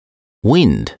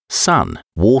Wind, sun,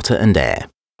 water and air.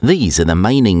 These are the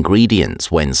main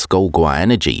ingredients when Skovgaard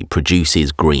Energy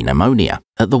produces green ammonia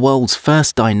at the world's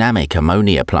first dynamic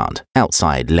ammonia plant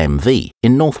outside Lemvig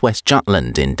in northwest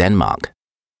Jutland in Denmark.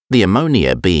 The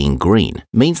ammonia being green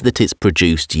means that it's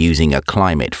produced using a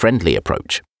climate-friendly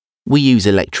approach. We use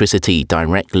electricity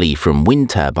directly from wind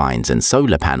turbines and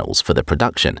solar panels for the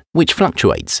production, which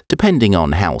fluctuates depending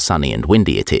on how sunny and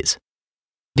windy it is.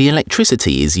 The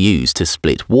electricity is used to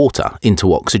split water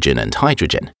into oxygen and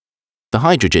hydrogen. The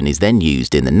hydrogen is then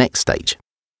used in the next stage.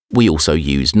 We also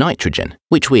use nitrogen,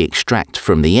 which we extract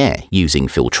from the air using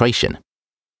filtration.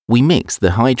 We mix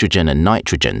the hydrogen and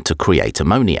nitrogen to create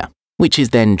ammonia, which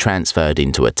is then transferred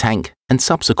into a tank and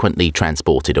subsequently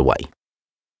transported away.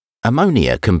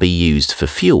 Ammonia can be used for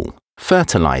fuel,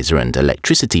 fertilizer and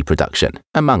electricity production,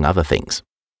 among other things.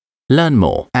 Learn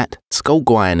more at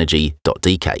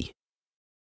skovgaardenergy.dk.